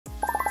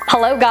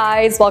Hello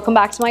guys, welcome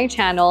back to my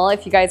channel.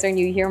 If you guys are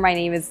new here, my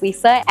name is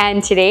Lisa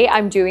and today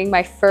I'm doing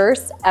my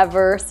first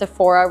ever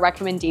Sephora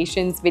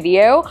recommendations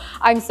video.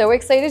 I'm so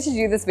excited to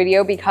do this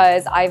video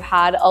because I've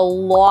had a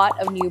lot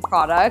of new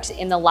products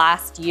in the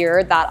last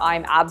year that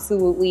I'm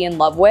absolutely in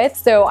love with.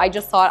 So I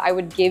just thought I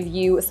would give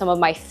you some of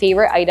my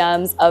favorite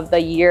items of the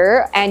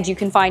year, and you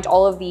can find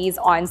all of these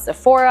on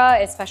Sephora,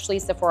 especially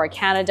Sephora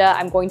Canada.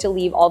 I'm going to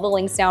leave all the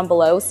links down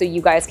below so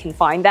you guys can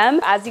find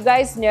them. As you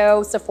guys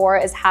know,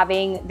 Sephora is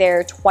having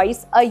their twice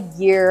a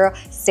year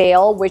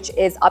sale, which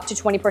is up to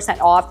 20%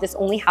 off. This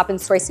only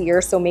happens twice a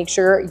year, so make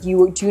sure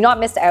you do not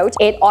miss out.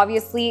 It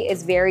obviously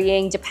is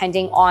varying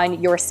depending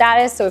on your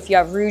status. So if you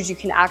have Rouge, you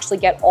can actually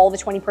get all the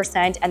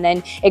 20% and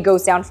then it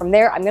goes down from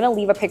there. I'm gonna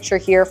leave a picture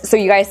here so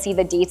you guys see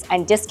the dates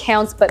and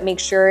discounts, but make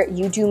sure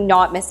you do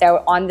not miss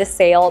out on the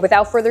sale.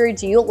 Without further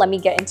ado, let me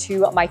get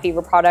into my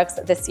favorite products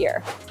this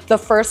year. The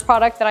first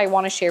product that I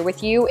wanna share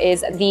with you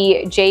is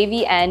the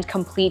JVN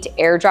Complete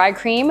Air Dry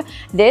Cream.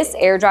 This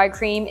air dry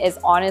cream is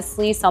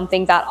honestly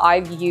something that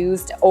I've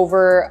used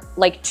over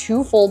like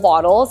 2 full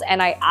bottles,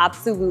 and I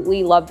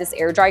absolutely love this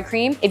air dry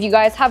cream. If you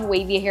guys have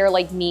wavy hair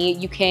like me,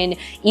 you can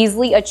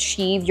easily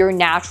achieve your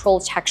natural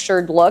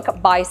textured look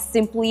by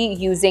simply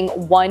using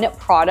one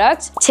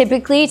product.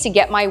 Typically, to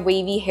get my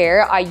wavy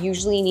hair, I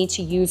usually need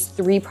to use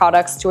 3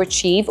 products to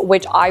achieve,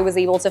 which I was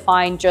able to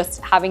find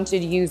just having to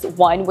use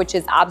 1, which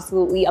is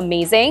absolutely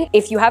amazing.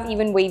 If you have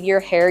even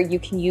wavier hair, you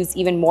can use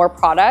even more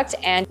product,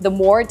 and the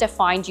more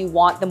defined you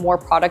want, the more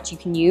product you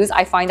can use.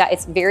 I find that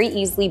it's very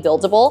easily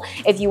buildable.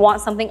 If you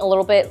want something a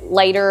little bit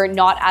lighter,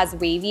 not as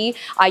wavy,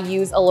 I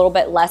use a little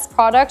bit less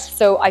product.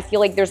 So I feel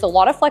like there's a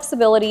lot of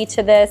flexibility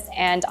to this,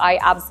 and I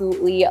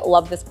absolutely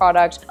love this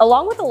product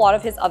along with a lot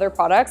of his other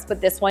products,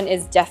 but this one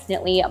is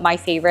definitely my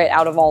favorite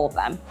out of all of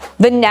them.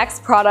 The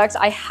next product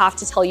I have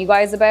to tell you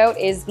guys about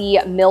is the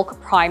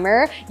Milk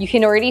Primer. You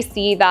can already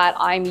see that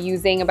I'm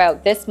using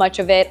about this much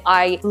of it.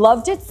 I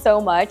loved it so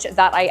much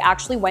that I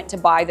actually went to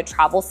buy the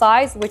travel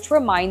size, which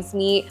reminds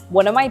me,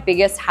 one of my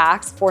biggest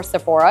hacks for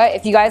Sephora.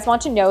 If you guys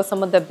want to know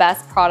some of the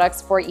best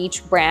products for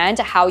each brand,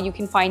 how you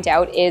can find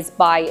out is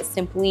by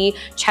simply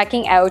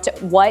checking out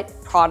what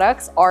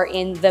products are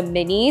in the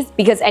minis,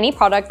 because any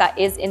product that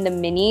is in the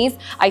minis,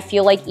 I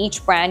feel like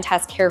each brand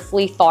has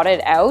carefully thought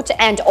it out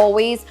and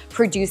always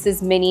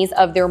produces minis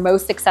of their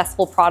most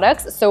successful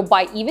products. So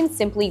by even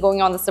simply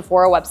going on the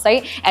Sephora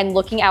website and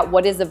looking at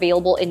what is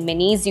available in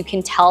minis, you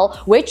can tell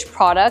which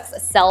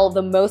products sell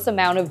the most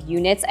amount of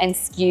units and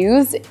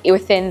SKUs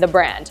within the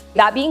brand.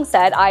 That being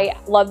said, I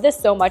love this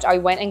so much, I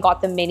went and got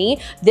the mini.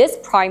 This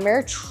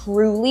primer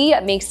truly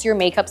makes your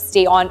makeup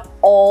stay on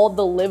all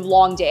the live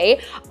long day.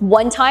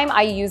 One time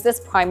I used this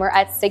primer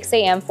at 6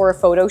 a.m. for a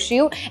photo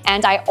shoot,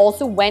 and I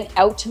also went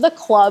out to the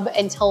club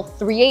until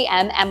 3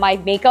 a.m. and my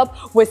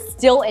makeup was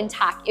still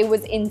intact. It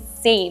was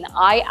insane.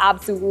 I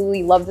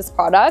absolutely love this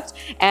product,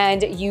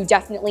 and you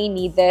definitely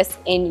need this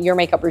in your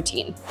makeup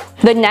routine.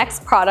 The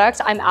next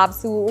product I'm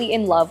absolutely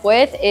in love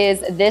with is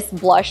this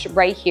blush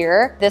right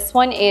here. This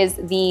one is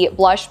the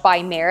blush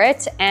by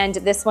Merit, and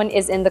this one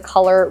is in the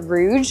color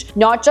Rouge.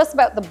 Not just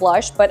about the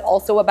blush, but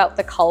also about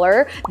the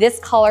color. This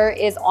color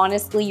is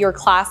honestly your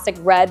classic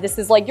red. This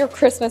is like your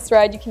Christmas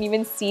red. You can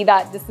even see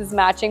that this is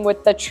matching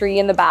with the tree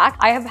in the back.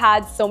 I have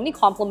had so many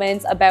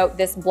compliments about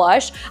this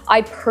blush.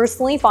 I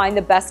personally find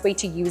the best way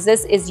to use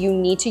this is you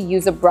need to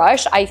use a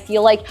brush. I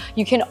feel like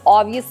you can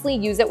obviously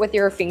use it with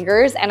your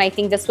fingers, and I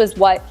think this was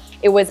what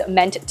it was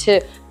meant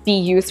to be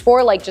used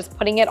for, like just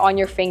putting it on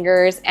your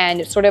fingers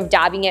and sort of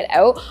dabbing it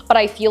out. But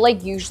I feel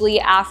like usually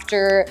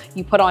after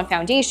you put on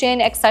foundation,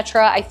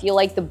 etc., I feel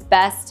like the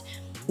best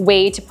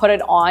way to put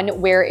it on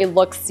where it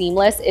looks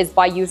seamless is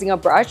by using a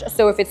brush.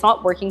 So if it's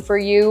not working for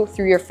you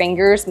through your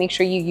fingers, make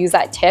sure you use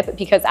that tip,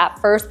 because at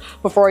first,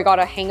 before I got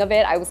a hang of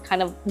it, I was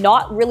kind of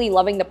not really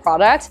loving the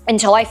product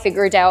until I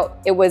figured out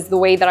it was the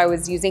way that I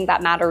was using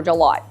that mattered a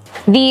lot.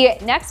 The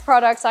next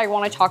products I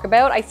want to talk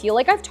about, I feel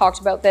like I've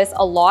talked about this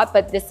a lot,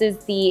 but this is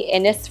the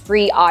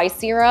Innisfree eye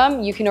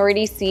serum. You can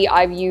already see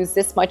I've used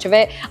this much of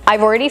it.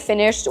 I've already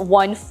finished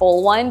 1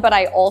 full one, but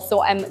I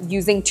also am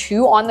using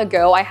 2 on the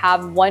go. I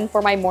have 1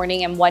 for my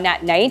morning and 1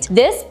 at night.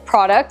 This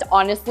product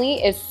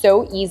honestly is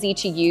so easy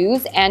to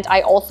use, and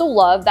I also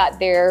love that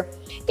there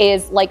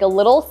is like a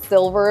little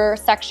silver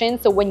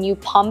section. So when you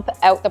pump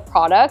out the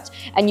product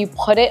and you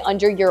put it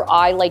under your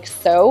eye like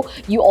so,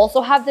 you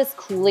also have this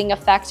cooling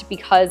effect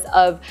because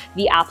of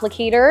the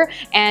applicator.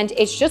 And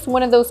it's just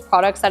one of those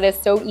products that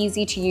is so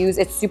easy to use.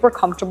 It's super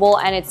comfortable,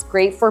 and it's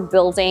great for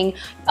building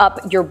up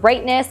your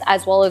brightness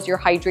as well as your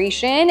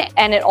hydration.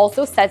 And it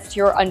also sets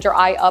your under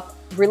eye up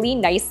really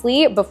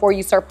nicely before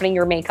you start putting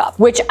your makeup,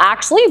 which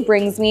actually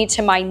brings me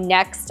to my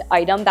next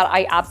item that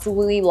I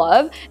absolutely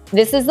love.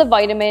 This is the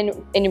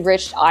Vitamin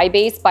Enriched Eye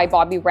Base by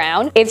Bobbi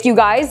Brown. If you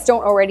guys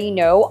don't already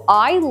know,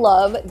 I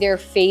love their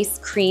face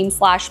cream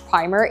slash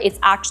primer. It's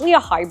actually a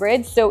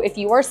hybrid. So if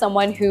you are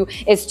someone who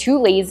is too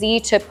lazy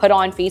to put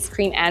on face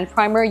cream and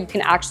primer, you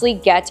can actually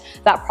get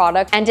that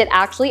product, and it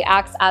actually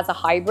acts as a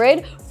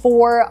hybrid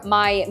for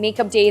my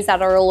makeup days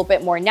that are a little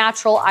bit more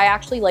natural, I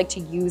actually like to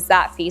use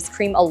that face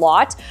cream a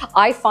lot.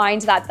 I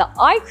find that the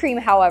eye cream,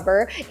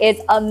 however, is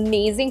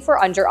amazing for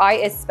under eye,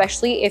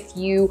 especially if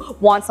you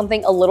want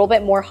something a little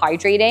bit more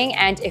hydrating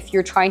and if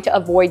you're trying to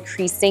avoid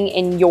creasing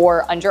in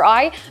your under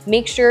eye.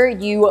 Make sure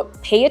you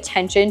pay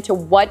attention to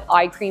what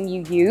eye cream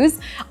you use.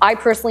 I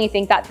personally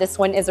think that this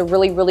one is a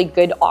really, really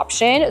good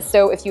option.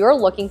 So if you're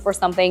looking for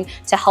something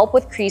to help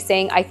with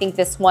creasing, I think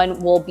this one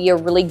will be a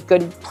really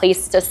good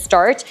place to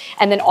start.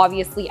 And then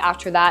obviously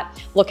after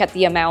that, look at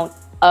the amount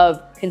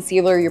of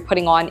concealer you're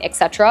putting on,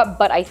 etc.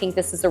 But I think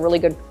this is a really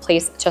good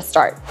place to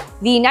start.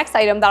 The next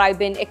item that I've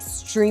been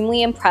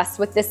extremely impressed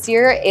with this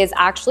year is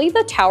actually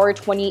the Tower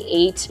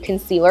 28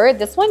 concealer.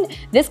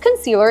 This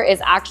concealer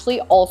is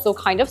actually also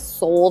kind of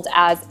sold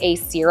as a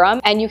serum,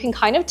 and you can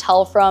kind of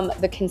tell from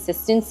the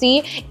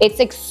consistency.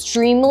 It's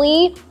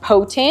extremely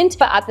potent,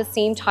 but at the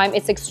same time,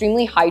 it's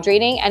extremely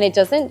hydrating, and it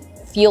doesn't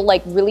feel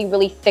like really,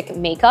 really thick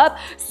makeup.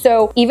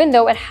 So even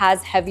though it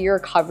has heavier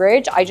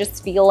coverage, I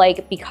just feel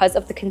like because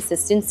of the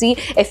consistency,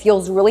 it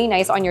feels really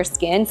nice on your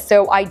skin.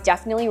 So I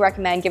definitely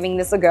recommend giving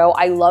this a go.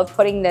 I love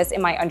putting this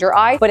in my under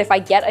eye, but if I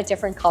get a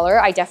different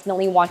color, I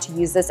definitely want to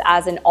use this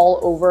as an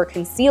all over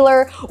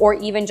concealer, or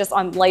even just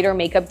on lighter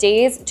makeup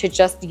days to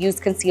just use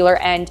concealer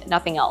and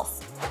nothing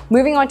else.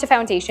 Moving on to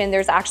foundation,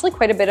 there's actually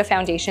quite a bit of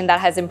foundation that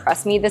has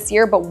impressed me this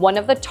year, but one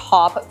of the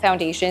top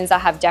foundations that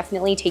have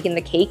definitely taken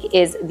the cake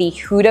is the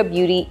Huda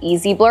Beauty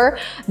Easy Blur.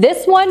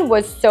 This one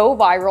was so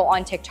viral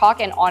on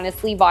TikTok, and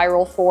honestly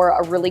viral for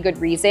a really good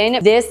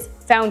reason. This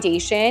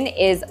foundation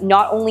is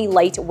not only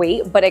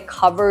lightweight, but it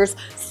covers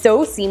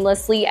so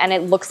seamlessly and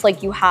it looks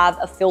like you have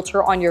a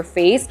filter on your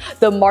face.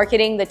 The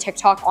marketing, the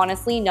TikTok,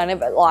 honestly, none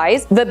of it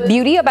lies. The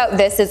beauty about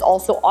this is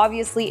also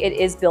obviously it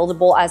is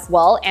buildable as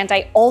well. And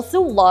I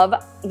also love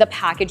the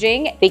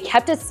packaging. They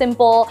kept it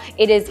simple.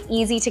 It is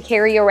easy to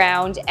carry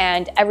around,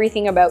 and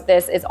everything about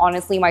this is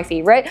honestly my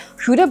favorite.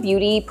 Huda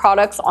Beauty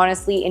products,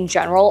 honestly, in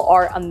general,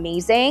 are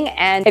amazing.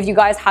 And if you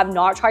guys have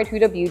not tried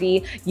Huda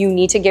Beauty, you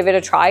need to give it a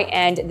try.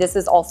 And this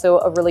is also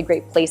a really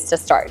great place to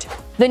start.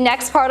 The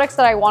next products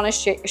that I want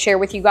to share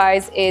with you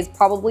guys is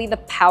probably the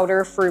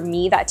powder for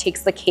me that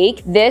takes the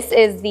cake. This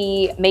is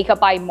the Makeup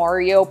by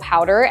Mario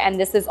powder, and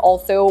this is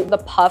also the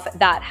puff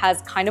that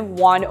has kind of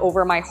won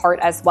over my heart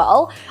as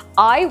well.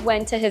 I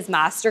went to his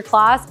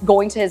masterclass.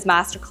 Going to his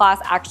masterclass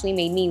actually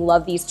made me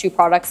love these two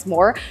products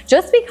more,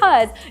 just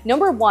because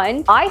number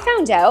one, I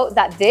found out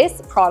that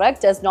this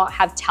product does not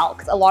have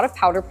talc. A lot of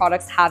powder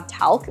products have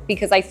talc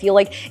because I feel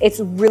like it's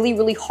really,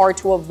 really hard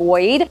to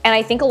avoid. And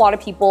I think a lot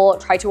of people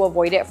try to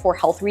avoid it for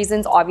health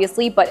reasons,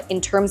 obviously, but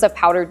in terms of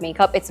powdered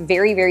makeup, it's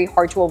very, very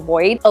hard to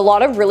avoid. A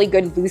lot of really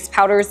good loose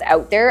powders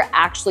out there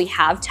actually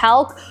have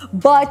talc,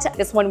 but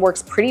this one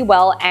works pretty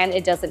well and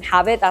it doesn't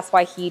have it. That's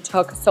why he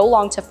took so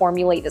long to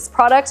formulate this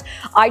product.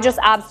 I just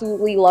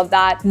absolutely love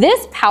that.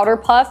 This powder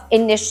puff,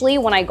 initially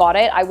when I got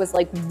it, I was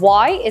like,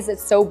 why is it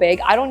so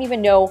big? I don't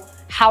even know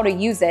how to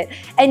use it,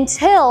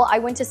 until I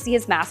went to see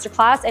his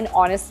masterclass, and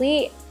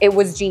honestly, it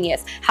was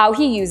genius. How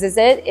he uses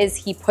it is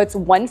he puts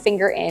one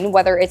finger in,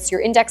 whether it's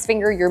your index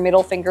finger, your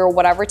middle finger,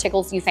 whatever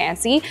tickles you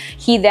fancy.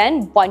 He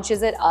then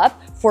bunches it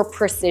up for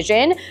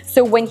precision.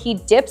 So when he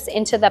dips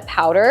into the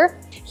powder,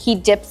 he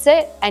dips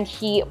it and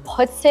he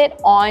puts it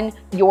on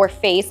your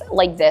face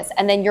like this,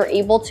 and then you're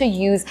able to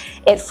use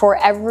it for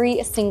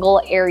every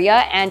single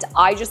area, and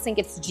I just think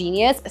it's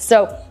genius.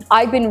 So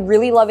I've been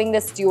really loving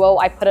this duo.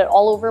 I put it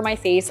all over my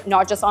face,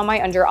 not just on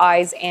my under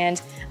eyes,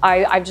 and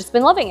I've just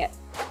been loving it.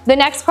 The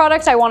next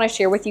product I want to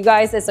share with you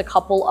guys is a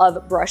couple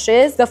of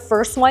brushes. The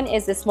first one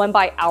is this one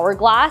by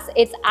Hourglass.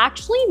 It's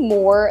actually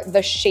more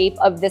the shape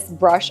of this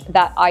brush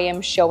that I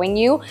am showing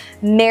you.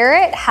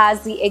 Merit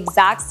has the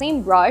exact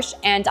same brush,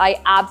 and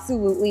I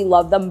absolutely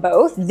love them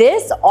both.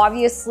 This,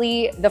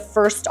 obviously, the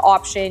first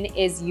option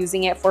is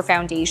using it for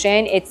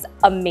foundation. It's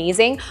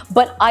amazing,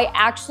 but I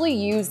actually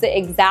use the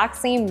exact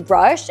same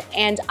brush,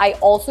 and I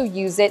also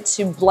use it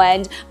to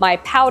blend my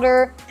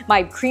powder,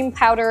 my cream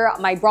powder,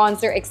 my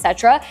bronzer,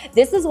 etc.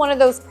 This is one of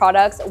those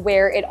products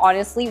where it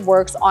honestly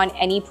works on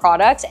any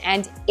product,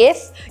 and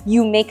if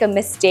you make a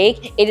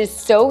mistake, it is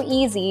so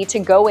easy to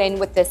go in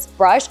with this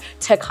brush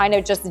to kind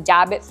of just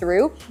dab it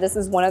through. This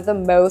is one of the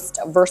most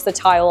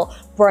versatile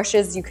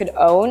brushes you could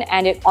own,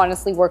 and it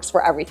honestly works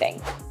for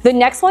everything. The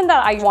next one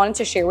that I wanted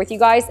to share with you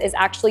guys is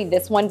actually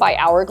this one by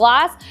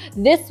Hourglass.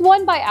 This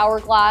one by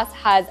Hourglass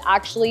has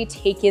actually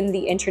taken the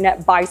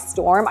internet by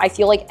storm. I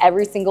feel like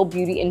every single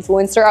beauty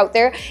influencer out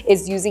there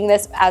is using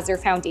this as their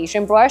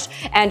foundation brush,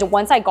 and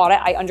once I got it,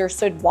 I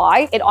understood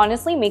why. It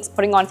honestly makes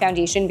putting on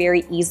foundation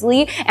very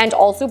easily, and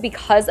also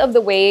because of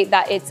the way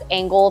that it's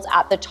angled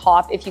at the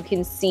top, if you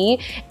can see,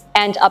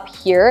 and up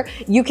here,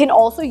 you can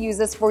also use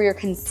this for your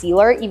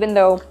concealer, even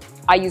though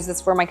I use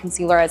this for my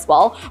concealer as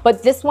well.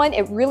 But this one,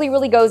 it really,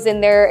 really goes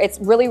in there. It's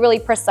really, really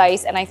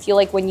precise. And I feel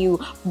like when you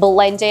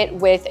blend it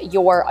with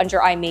your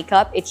under eye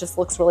makeup, it just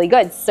looks really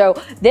good. So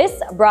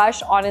this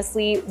brush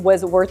honestly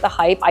was worth the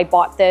hype. I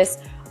bought this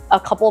a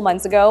couple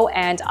months ago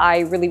and I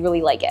really,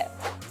 really like it.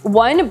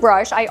 One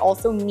brush I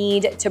also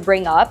need to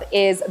bring up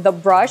is the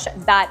brush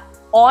that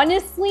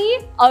honestly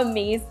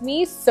amazed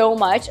me so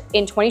much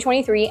in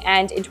 2023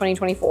 and in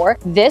 2024.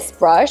 This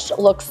brush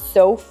looks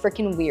so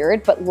freaking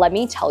weird, but let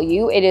me tell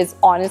you, it is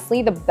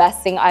honestly the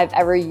best thing I've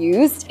ever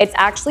used. It's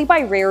actually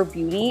by Rare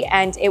Beauty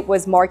and it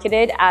was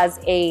marketed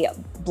as a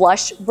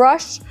blush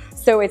brush.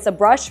 So it's a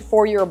brush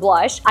for your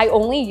blush. I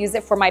only use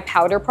it for my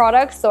powder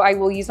products. So I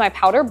will use my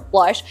powder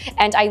blush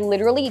and I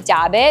literally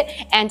dab it.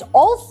 And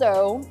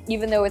also,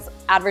 even though it's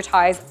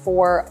advertised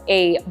for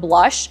a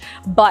blush,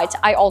 but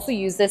I also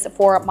use this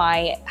for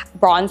my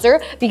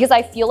bronzer because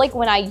I feel like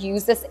when I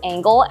use this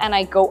angle and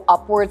I go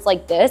upwards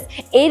like this,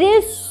 it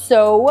is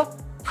so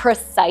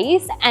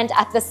precise and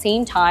at the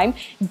same time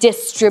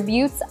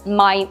distributes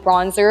my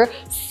bronzer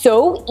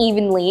so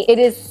evenly. It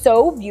is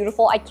so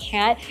beautiful. I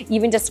can't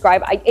even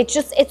describe.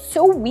 It's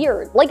so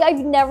weird. Like I've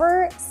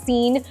never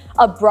seen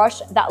a brush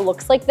that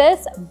looks like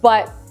this,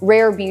 but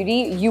Rare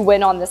Beauty, you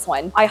win on this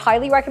one. I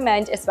highly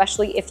recommend,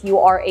 especially if you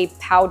are a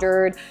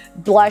powdered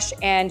blush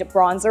and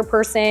bronzer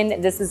person.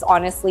 This is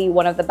honestly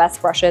one of the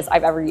best brushes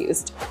I've ever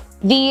used.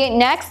 The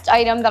next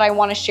item that I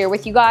want to share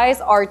with you guys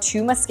are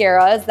two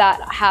mascaras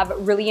that have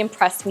really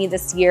impressed me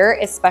this year,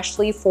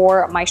 especially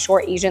for my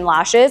short Asian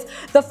lashes.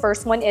 The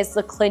first one is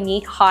the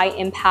Clinique High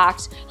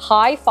Impact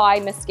Hi-Fi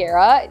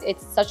Mascara.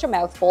 It's such a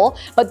mouthful,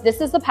 but this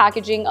is the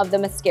packaging of the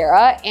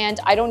mascara, and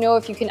I don't know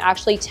if you can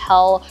actually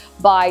tell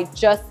by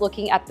just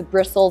looking at the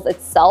bristles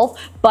itself,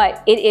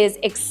 but it is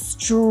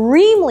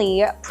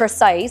extremely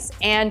precise,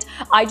 and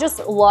I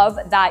just love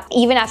that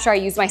even after I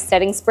use my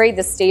setting spray,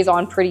 this stays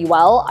on pretty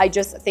well. I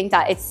just think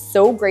that it's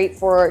so great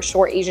for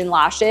short Asian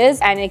lashes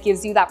and it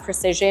gives you that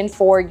precision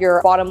for your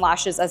bottom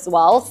lashes as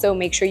well. So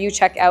make sure you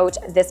check out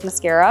this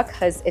mascara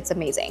because it's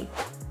amazing.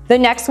 The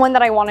next one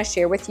that I want to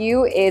share with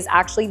you is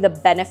actually the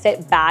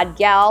Benefit Bad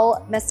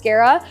Gal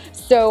mascara.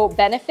 So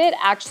Benefit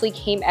actually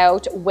came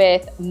out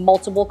with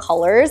multiple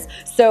colors.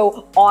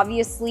 So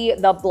obviously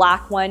the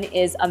black one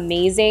is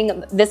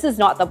amazing. This is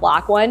not the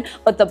black one,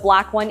 but the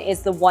black one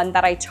is the one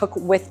that I took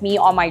with me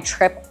on my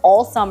trip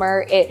all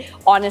summer. It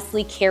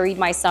honestly carried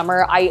my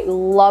summer. I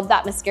love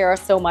that mascara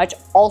so much.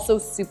 Also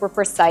super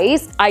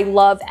precise. I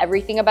love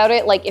everything about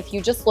it. Like if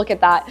you just look at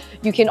that,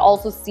 you can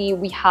also see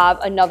we have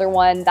another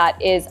one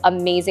that is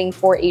amazing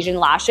for Asian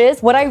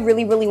lashes. What I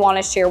really want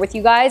to share with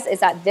you guys is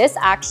that this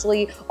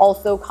actually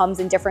also comes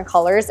in different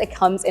colors. It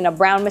comes in a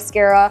brown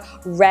mascara,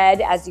 red,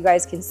 as you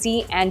guys can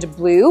see, and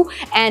blue.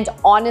 And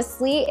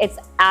honestly, it's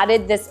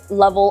added this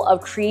level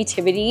of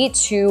creativity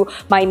to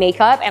my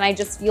makeup. And I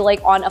just feel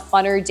like on a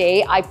funner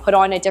day, I put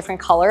on a different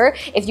color.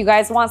 If you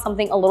guys want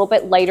something a little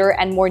bit lighter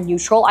and more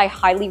neutral, I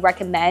highly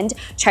recommend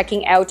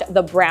checking out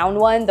the brown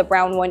one. The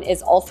brown one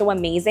is also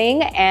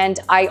amazing. And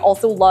I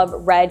also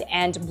love red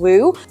and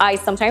blue. I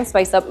sometimes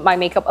spice up my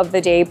makeup of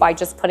the day by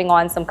just putting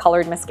on some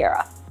colored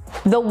mascara.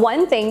 The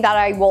one thing that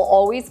I will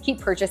always keep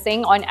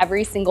purchasing on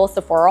every single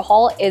Sephora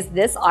haul is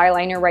this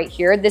eyeliner right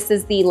here. This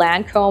is the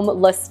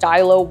Lancome Le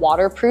Stylo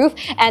Waterproof,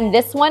 and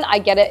this one I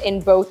get it in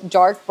both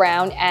dark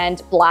brown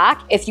and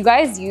black. If you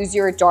guys use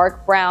your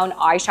dark brown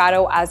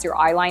eyeshadow as your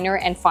eyeliner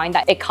and find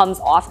that it comes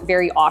off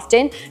very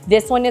often,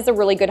 this one is a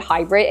really good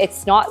hybrid.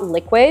 It's not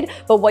liquid,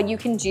 but what you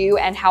can do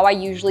and how I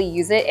usually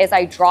use it is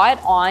I draw it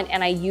on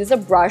and I use a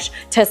brush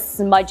to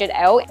smudge it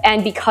out,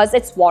 and because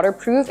it's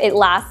waterproof, it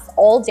lasts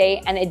all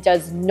day and it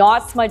does not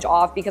smudge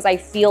off, because I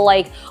feel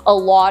like a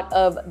lot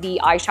of the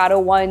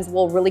eyeshadow ones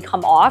will really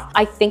come off.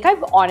 I think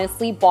I've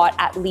honestly bought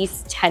at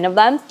least 10 of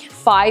them,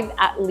 5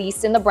 at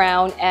least in the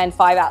brown and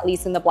 5 at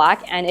least in the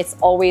black, and it's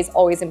always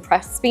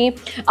impressed me.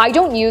 I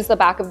don't use the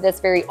back of this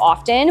very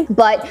often,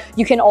 but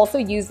you can also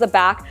use the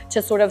back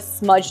to sort of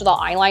smudge the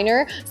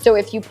eyeliner. So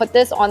if you put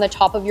this on the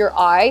top of your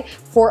eye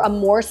for a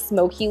more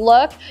smoky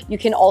look, you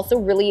can also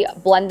really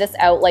blend this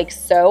out like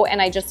so,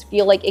 and I just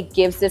feel like it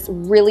gives this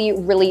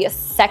really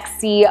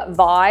sexy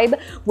vibe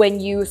when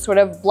you sort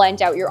of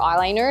blend out your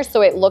eyeliner,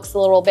 so it looks a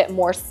little bit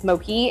more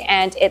smoky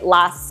and it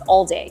lasts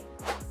all day.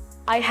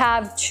 I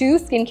have 2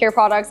 skincare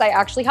products. I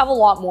actually have a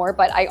lot more,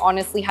 but I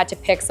honestly had to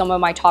pick some of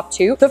my top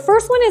 2. The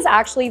first one is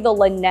actually the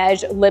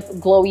Laneige Lip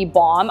Glowy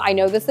Balm. I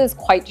know this is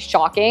quite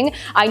shocking.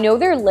 I know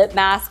their lip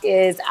mask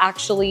is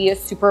actually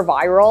super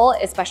viral,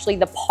 especially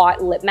the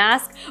pot lip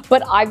mask,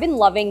 but I've been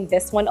loving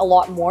this one a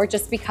lot more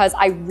just because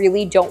I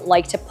really don't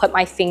like to put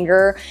my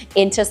finger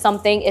into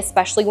something,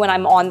 especially when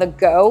I'm on the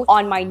go.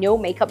 On my no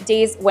makeup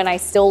days when I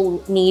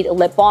still need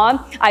lip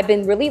balm, I've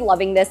been really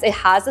loving this. It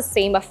has the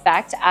same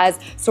effect as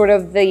sort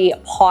of the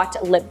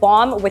pot lip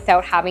balm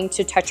without having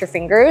to touch your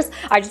fingers.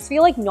 I just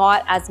feel like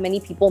not as many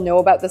people know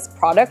about this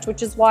product,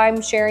 which is why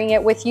I'm sharing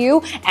it with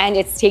you, and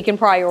it's taken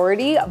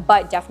priority,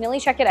 but definitely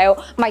check it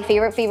out. My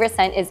favorite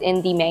scent is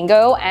in the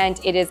mango, and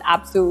it is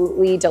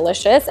absolutely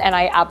delicious, and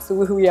I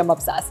absolutely am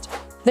obsessed.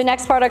 The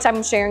next product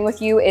I'm sharing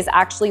with you is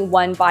actually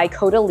one by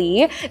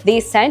Caudalie. They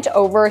sent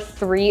over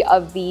 3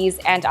 of these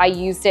and I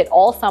used it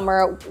all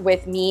summer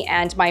with me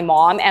and my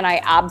mom, and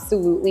I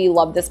absolutely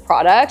love this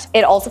product.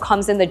 It also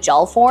comes in the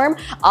gel form.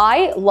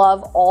 I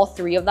love all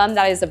 3 of them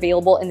that is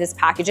available in this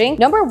packaging.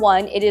 Number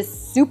 1, it is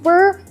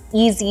super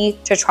easy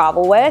to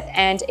travel with,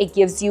 and it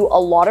gives you a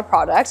lot of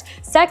product.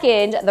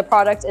 Second, the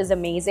product is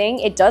amazing.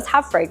 It does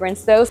have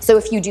fragrance though, so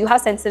if you do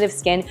have sensitive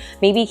skin,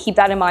 maybe keep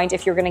that in mind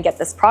if you're gonna get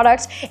this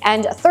product.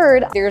 And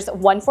third, there's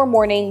one for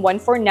morning, one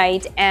for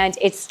night, and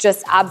it's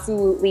just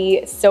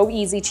absolutely so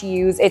easy to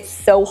use. It's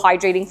so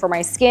hydrating for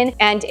my skin,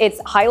 and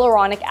it's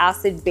hyaluronic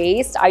acid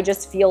based. I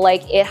just feel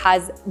like it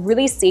has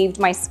really saved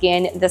my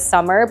skin this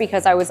summer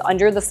because I was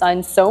under the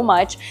sun so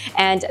much,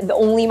 and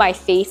only my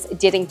face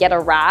didn't get a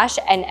rash,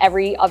 and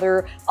every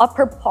other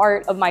upper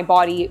part of my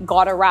body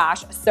got a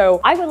rash.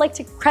 So I would like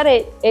to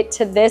credit it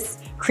to this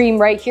cream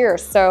right here.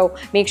 So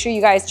make sure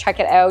you guys check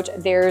it out.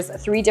 There's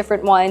 3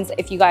 different ones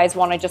if you guys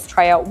want to just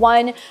try out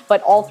one,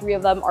 but all 3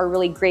 of them are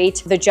really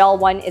great. The gel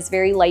one is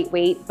very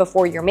lightweight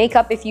before your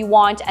makeup if you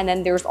want, and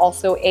then there's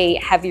also a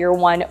heavier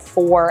one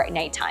for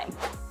nighttime.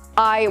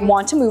 I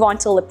want to move on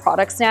to lip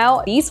products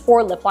now. These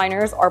 4 lip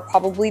liners are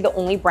probably the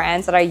only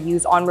brands that I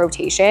use on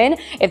rotation.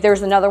 If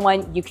there's another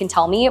one, you can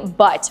tell me,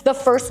 but the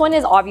first one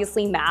is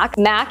obviously MAC.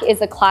 MAC is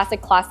a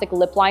classic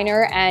lip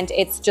liner, and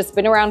it's just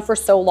been around for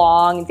so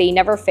long. They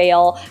never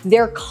fail.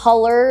 Their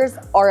colors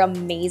are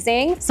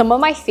amazing. Some of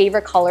my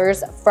favorite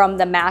colors from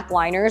the MAC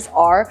liners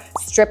are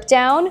Strip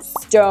Down,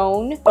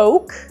 Stone,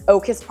 Oak.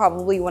 Oak is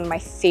probably one of my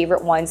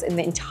favorite ones in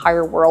the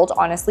entire world.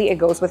 Honestly, it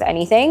goes with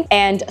anything.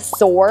 And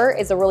Soar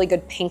is a really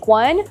good pink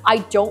one. I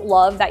don't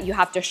love that you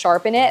have to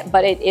sharpen it,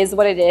 but it is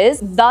what it is.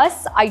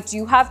 Thus, I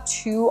do have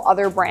 2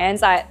 other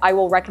brands that I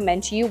will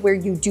recommend to you where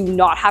you do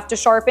not have to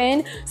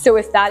sharpen. So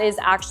if that is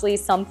actually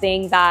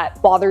something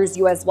that bothers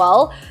you as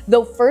well.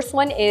 The first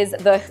one is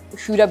the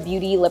Huda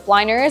Beauty lip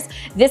liners.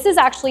 This is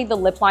actually the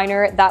lip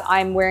liner that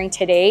I'm wearing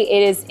today.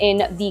 It is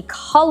in the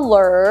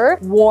color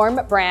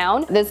Warm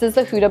Brown. This is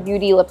the Huda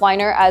Beauty lip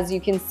liner. As you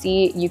can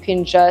see, you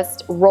can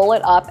just roll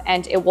it up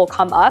and it will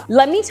come up.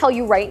 Let me tell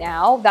you right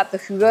now that the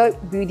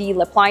Huda Beauty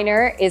lip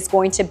liner is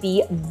going to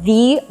be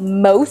the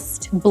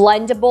most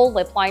blendable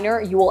lip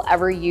liner you will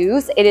ever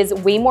use. It is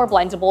way more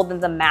blendable than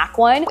the MAC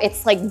one.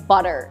 It's like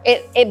butter.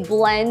 It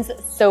blends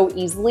so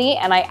easily,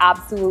 and I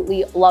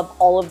absolutely love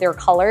all of their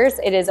colors.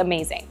 It is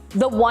amazing.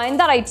 The one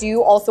that I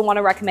do also want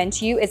to recommend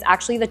to you is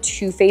actually the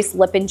Too Faced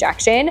Lip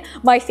Injection.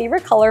 My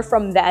favorite color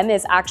from them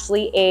is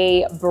actually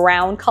a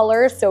brown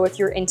color, so if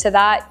you're into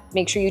that,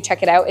 make sure you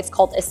check it out. It's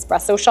called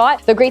Espresso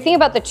Shot. The great thing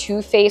about the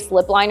Too Faced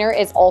lip liner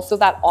is also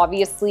that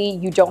obviously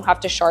you don't have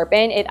to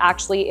sharpen. It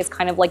actually is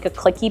kind of like a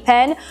clicky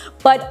pen,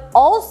 but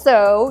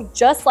also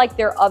just like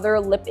their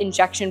other lip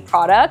injection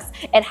products,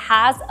 it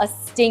has a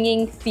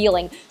stinging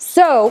feeling.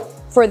 So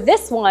for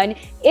this one,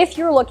 if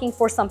you're looking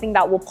for something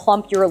that will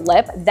plump your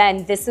lip,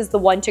 then this is the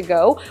one to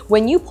go.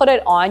 When you put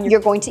it on,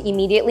 you're going to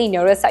immediately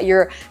notice that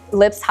your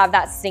lips have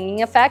that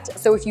stinging effect.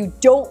 So if you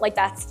don't like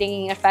that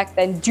stinging effect,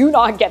 then do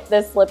not get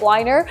this lip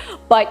liner.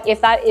 But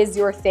if that is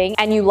your thing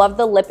and you love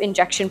the lip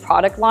injection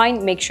product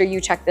line, make sure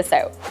you check this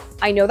out.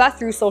 I know that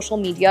through social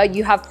media,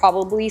 you have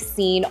probably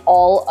seen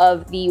all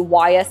of the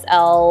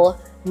YSL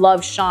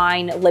Love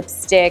Shine,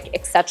 lipstick,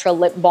 etc.,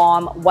 lip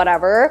balm,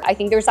 whatever. I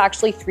think there's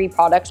actually 3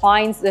 product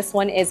lines. This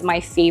one is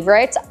my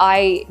favorite.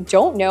 I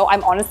don't know.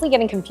 I'm honestly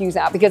getting confused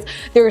now because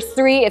there's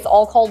 3. It's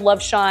all called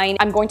Love Shine.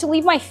 I'm going to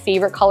leave my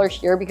favorite color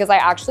here because I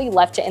actually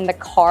left it in the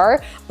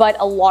car, but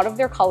a lot of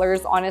their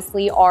colors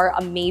honestly are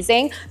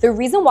amazing. The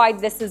reason why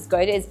this is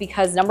good is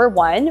because number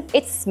 1,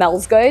 it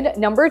smells good.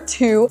 Number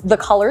 2, the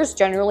colors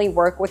generally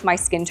work with my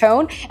skin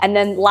tone. And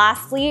then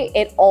lastly,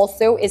 it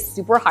also is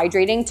super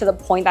hydrating to the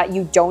point that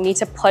you don't need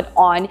to put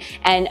on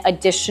an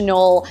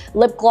additional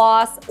lip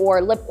gloss or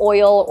lip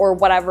oil or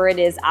whatever it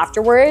is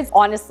afterwards.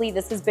 Honestly,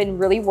 this has been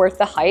really worth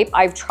the hype.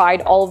 I've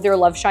tried all of their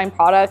Love Shine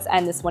products,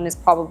 and this one is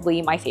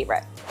probably my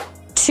favorite.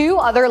 2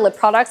 other lip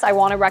products I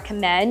want to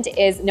recommend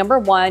is number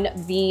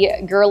 1, the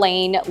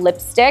Guerlain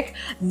lipstick.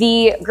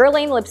 The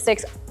Guerlain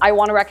lipsticks I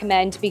want to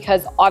recommend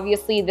because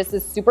obviously this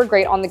is super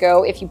great on the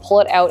go. If you pull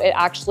it out, it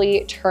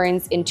actually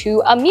turns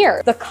into a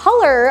mirror. The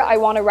color I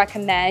want to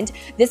recommend,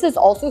 this is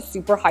also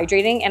super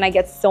hydrating and I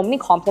get so many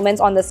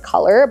compliments on this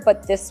color,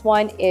 but this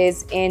one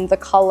is in the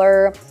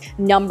color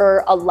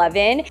number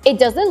 11. It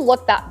doesn't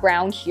look that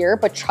brown here,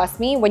 but trust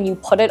me, when you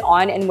put it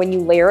on and when you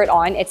layer it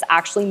on, it's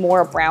actually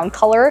more a brown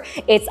color.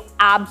 It's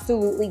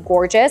absolutely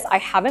gorgeous. I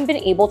haven't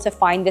been able to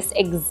find this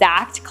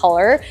exact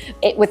color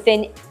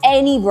within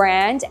any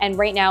brand, and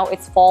right now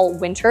it's fall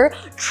winter.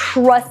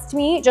 Trust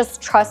me,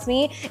 just trust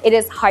me, it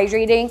is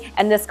hydrating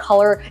and this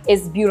color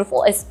is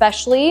beautiful,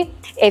 especially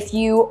if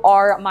you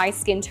are my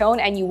skin tone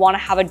and you want to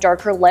have a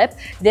darker lip.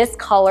 This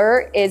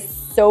color is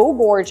so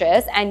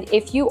gorgeous, and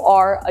if you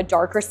are a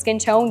darker skin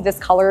tone, this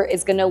color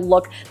is gonna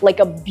look like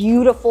a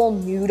beautiful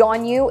nude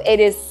on you. It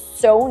is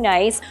so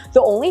nice.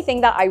 The only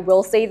thing that I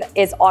will say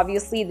is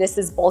obviously this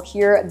is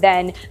bulkier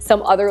than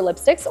some other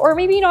lipsticks, or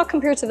maybe not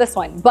compared to this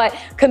one, but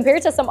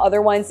compared to some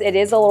other ones, it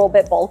is a little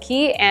bit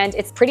bulky and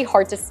it's pretty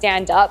hard to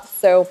stand up.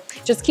 So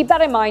just keep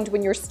that in mind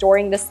when you're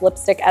storing this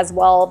lipstick as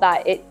well,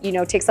 that it, you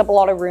know, takes up a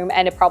lot of room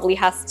and it probably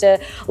has to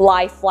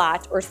lie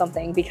flat or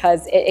something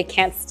because it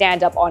can't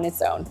stand up on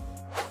its own.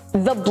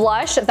 The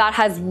blush that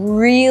has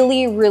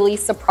really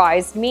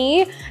surprised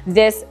me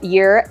this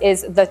year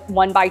is the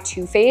one by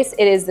Too Faced.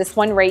 It is this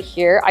one right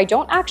here. I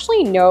don't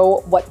actually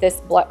know what this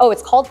blush, oh,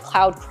 it's called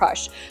Cloud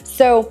Crush.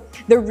 So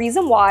the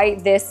reason why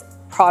this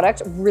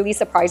product really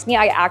surprised me,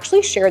 I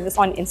actually shared this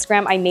on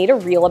Instagram. I made a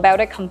reel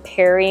about it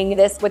comparing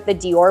this with the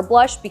Dior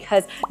blush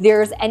because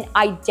there's an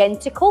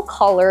identical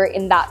color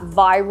in that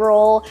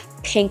viral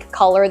pink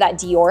color that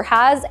Dior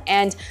has,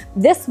 and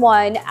this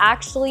one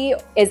actually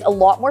is a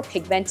lot more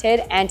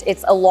pigmented and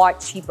it's a lot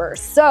cheaper.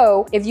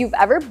 So if you've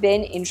ever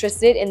been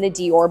interested in the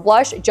Dior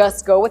blush,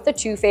 just go with the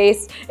Too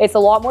Faced. It's a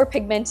lot more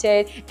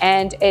pigmented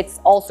and it's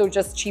also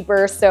just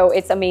cheaper, so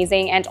it's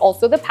amazing. And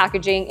also the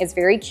packaging is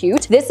very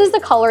cute. This is the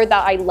color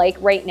that I like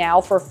right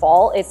now for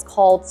fall. It's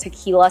called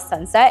Tequila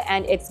Sunset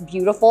and it's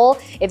beautiful.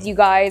 If you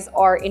guys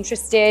are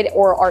interested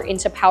or are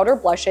into powder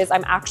blushes,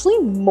 I'm actually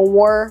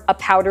more a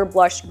powder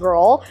blush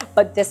girl,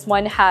 but this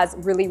one has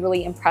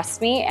really impressed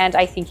me and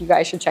I think you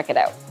guys should check it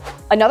out.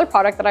 Another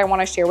product that I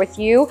want to share with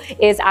you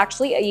is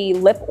actually a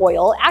lip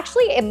oil.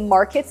 Actually, it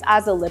markets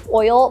as a lip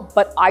oil,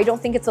 but I don't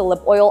think it's a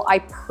lip oil. I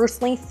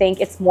personally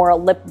think it's more a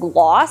lip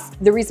gloss.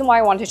 The reason why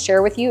I wanted to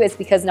share with you is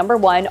because number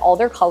one, all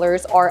their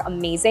colors are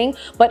amazing,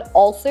 but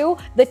also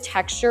the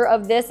texture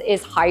of this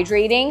is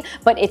hydrating,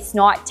 but it's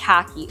not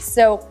tacky.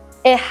 So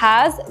it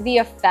has the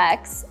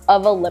effects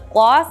of a lip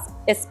gloss,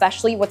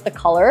 especially with the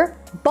color,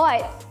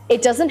 but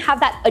it doesn't have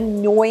that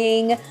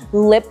annoying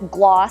lip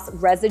gloss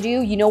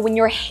residue, you know, when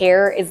your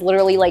hair is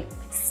literally like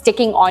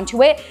sticking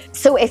onto it.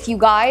 So if you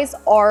guys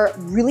are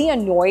really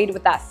annoyed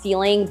with that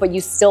feeling, but you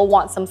still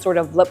want some sort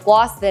of lip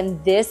gloss, then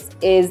this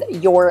is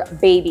your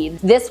baby.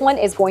 This one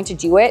is going to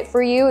do it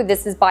for you.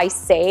 This is by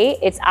Say.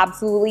 It's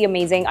absolutely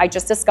amazing. I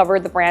just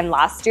discovered the brand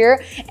last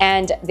year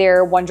and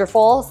they're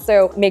wonderful.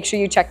 So make sure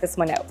you check this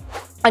one out.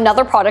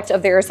 Another product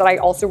of theirs that I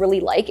also really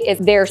like is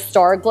their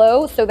Star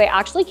Glow. So they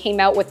actually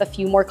came out with a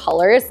few more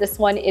colors. This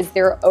one is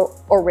their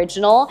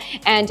original.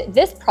 And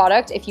this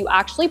product, if you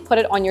actually put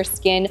it on your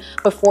skin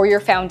before your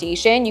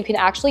foundation, you can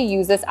actually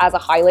use this as a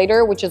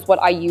highlighter, which is what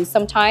I use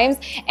sometimes.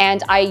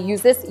 And I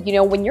use this, you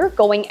know, when you're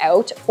going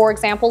out, for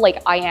example,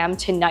 like I am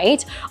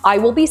tonight, I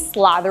will be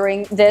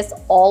slathering this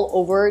all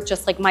over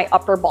just like my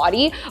upper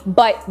body.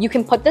 But you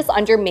can put this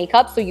under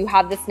makeup so you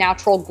have this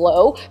natural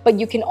glow, but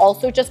you can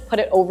also just put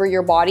it over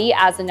your body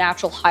as a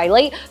natural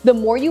highlight. The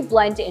more you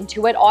blend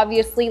into it,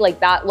 obviously, like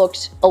that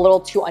looked a little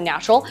too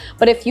unnatural,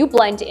 but if you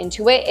blend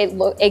into it,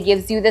 it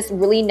gives you this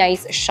really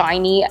nice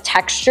shiny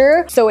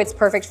texture. So it's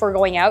perfect for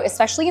going out,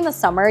 especially in the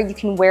summer. You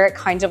can wear it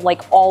kind of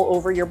like all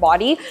over your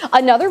body.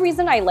 Another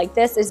reason I like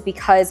this is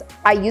because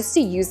I used to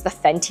use the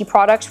Fenty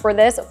product for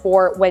this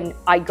for when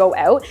I go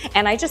out,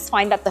 and I just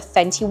find that the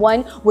Fenty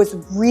one was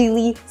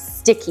really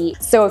sticky.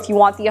 So if you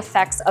want the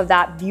effects of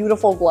that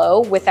beautiful glow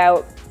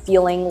without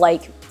feeling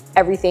like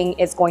everything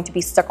is going to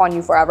be stuck on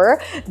you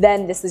forever,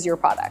 then this is your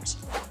product.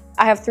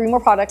 I have 3 more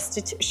products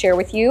to share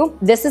with you.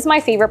 This is my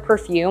favorite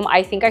perfume.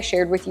 I think I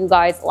shared with you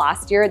guys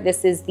last year.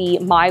 This is the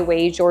My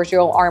Way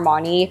Giorgio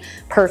Armani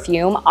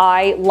perfume.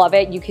 I love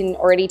it. You can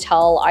already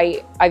tell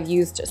I've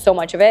used so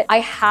much of it. I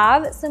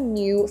have some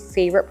new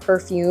favorite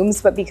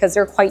perfumes, but because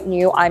they're quite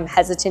new, I'm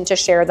hesitant to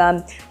share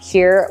them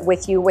here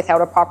with you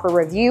without a proper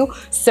review.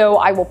 So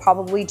I will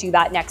probably do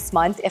that next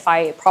month if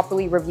I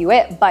properly review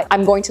it, but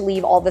I'm going to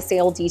leave all the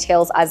sale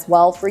details as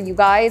well for you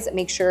guys.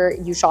 Make sure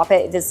you shop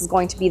it. This is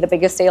going to be the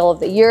biggest sale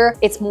of the year.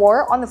 It's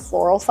more on the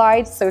floral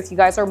side, so if you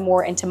guys are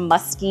more into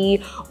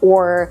musky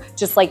or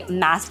just like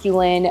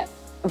masculine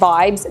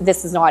vibes,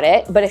 this is not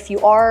it. But if you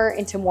are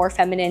into more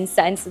feminine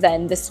scents,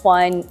 then this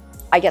one,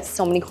 I get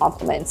so many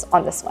compliments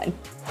on this one.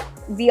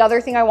 The other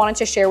thing I wanted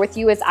to share with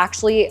you is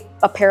actually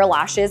a pair of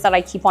lashes that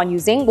I keep on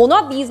using. Well,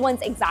 not these ones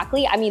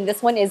exactly. I mean,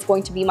 this one is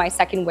going to be my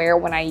second wear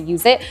when I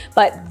use it,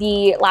 but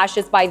the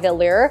lashes by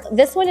Velour.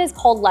 This one is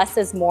called Less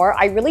is More.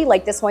 I really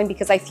like this one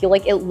because I feel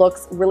like it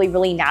looks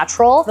really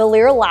natural.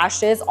 Velour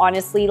lashes,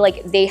 honestly,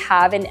 like they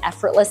have an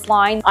effortless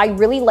line. I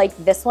really like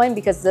this one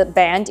because the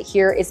band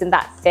here isn't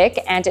that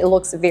thick and it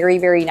looks very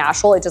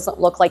natural. It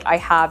doesn't look like I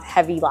have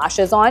heavy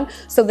lashes on.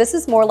 So this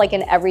is more like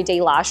an everyday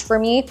lash for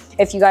me.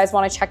 If you guys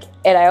want to check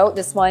it out,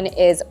 this one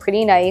is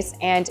pretty nice.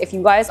 And if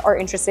you guys are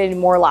interested in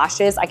more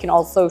lashes, I can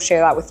also share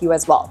that with you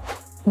as well.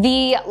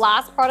 The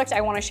last product I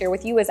want to share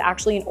with you is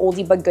actually an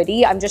oldie but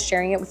goodie. I'm just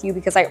sharing it with you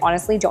because I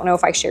honestly don't know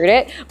if I shared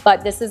it,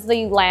 but this is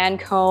the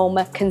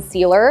Lancome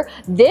concealer.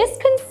 This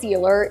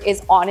concealer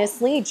is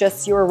honestly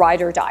just your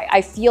ride or die.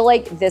 I feel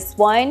like this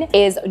one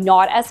is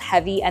not as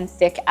heavy and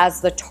thick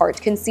as the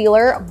Tarte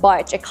concealer,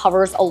 but it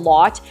covers a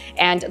lot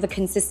and the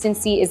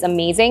consistency is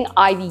amazing.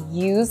 I've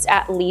used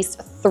at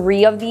least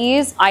 3 of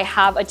these. I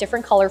have a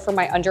different color for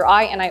my under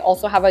eye and I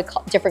also have a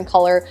different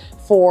color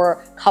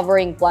for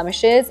covering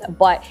blemishes,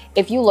 but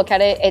if you look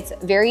at it, it's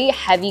very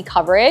heavy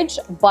coverage,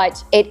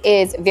 but it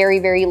is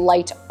very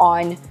light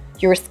on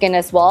your skin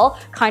as well.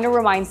 Kind of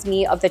reminds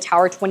me of the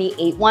Tower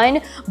 28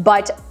 one,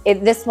 but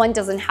this one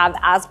doesn't have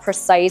as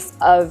precise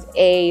of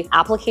a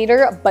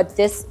applicator, but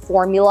this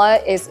formula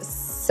is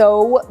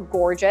so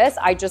gorgeous.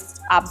 I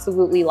just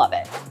absolutely love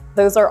it.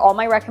 those are all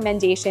my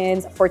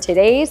recommendations for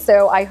today.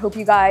 So I hope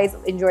you guys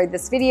enjoyed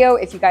this video.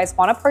 If you guys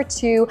want a part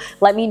 2,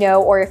 let me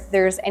know, or if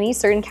there's any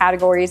certain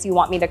categories you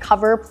want me to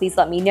cover, please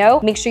let me know.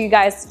 Make sure you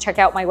guys check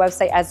out my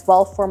website as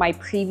well for my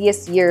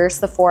previous year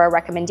Sephora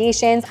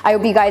recommendations. I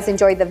hope you guys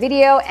enjoyed the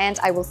video, and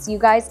I will see you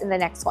guys in the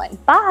next one.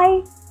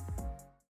 Bye.